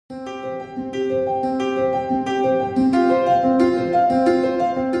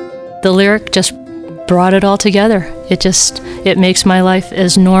The lyric just brought it all together. It makes my life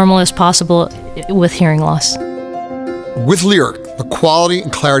as normal as possible with hearing loss. With lyric, the quality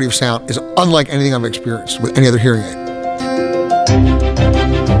and clarity of sound is unlike anything I've experienced with any other hearing aid.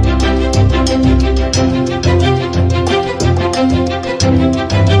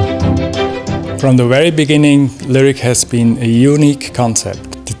 From the very beginning, lyric has been a unique concept.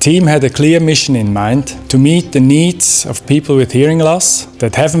 The team had a clear mission in mind to meet the needs of people with hearing loss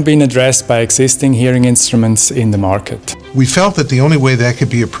that haven't been addressed by existing hearing instruments in the market. We felt that the only way that could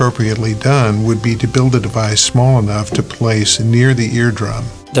be appropriately done would be to build a device small enough to place near the eardrum.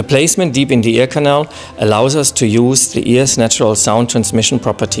 The placement deep in the ear canal allows us to use the ear's natural sound transmission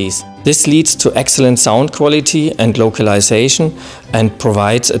properties. This leads to excellent sound quality and localization and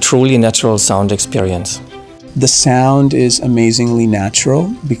provides a truly natural sound experience. The sound is amazingly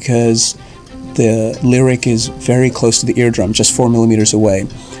natural because the lyric is very close to the eardrum, just 4 millimeters away.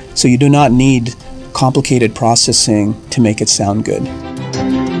 So you do not need complicated processing to make it sound good.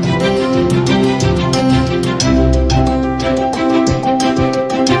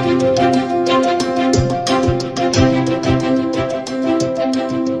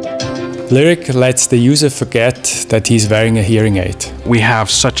 Lyric lets the user forget that he's wearing a hearing aid. We have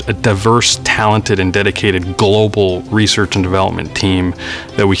such a diverse, talented, and dedicated global research and development team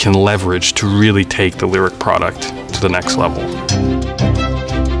that we can leverage to really take the Lyric product to the next level.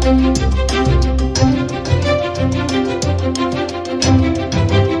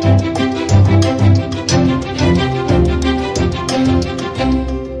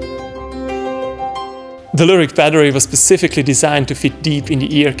 The Lyric battery was specifically designed to fit deep in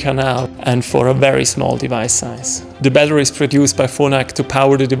the ear canal and for a very small device size. The battery is produced by Phonak to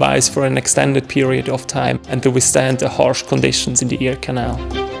power the device for an extended period of time and to withstand the harsh conditions in the ear canal.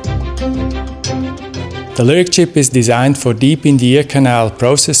 The Lyric chip is designed for deep in the ear canal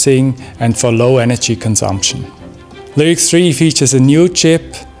processing and for low energy consumption. Lyric 3 features a new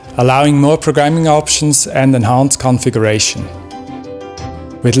chip, allowing more programming options and enhanced configuration.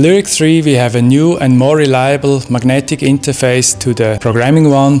 With Lyric 3 we have a new and more reliable magnetic interface to the programming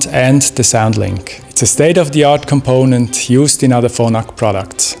wand and the sound link. It's a state-of-the-art component used in other Phonak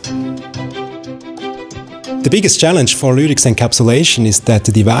products. The biggest challenge for Lyric's encapsulation is that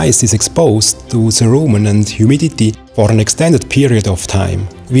the device is exposed to the room and humidity for an extended period of time.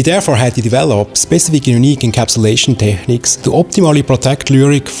 We therefore had to develop specific and unique encapsulation techniques to optimally protect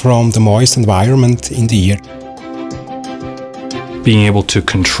Lyric from the moist environment in the ear. Being able to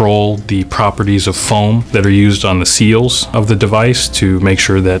control the properties of foam that are used on the seals of the device to make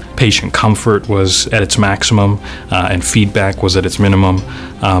sure that patient comfort was at its maximum and feedback was at its minimum.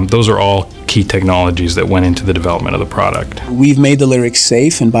 Those are all key technologies that went into the development of the product. We've made the Lyric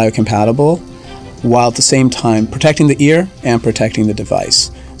safe and biocompatible while at the same time protecting the ear and protecting the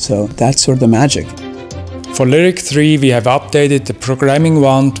device. So that's sort of the magic. For Lyric 3 we have updated the programming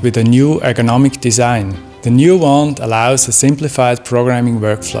wand with a new ergonomic design. The new wand allows a simplified programming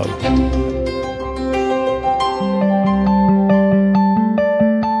workflow.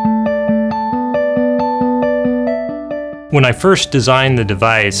 When I first designed the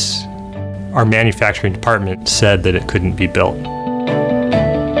device, our manufacturing department said that it couldn't be built.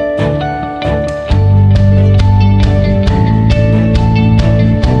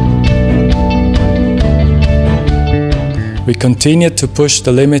 We continued to push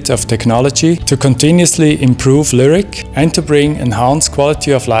the limit of technology to continuously improve Lyric and to bring enhanced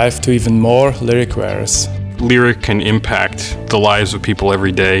quality of life to even more Lyric wearers. Lyric can impact the lives of people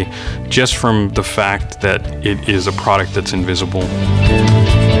every day just from the fact that it is a product that's invisible.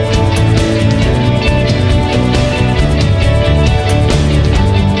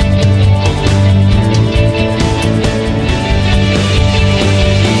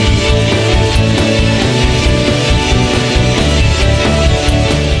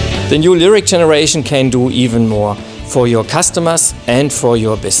 The new Lyric generation can do even more for your customers and for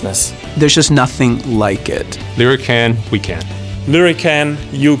your business. There's just nothing like it. Lyric can, we can. Lyric can,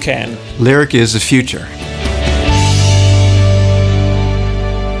 you can. Lyric is the future.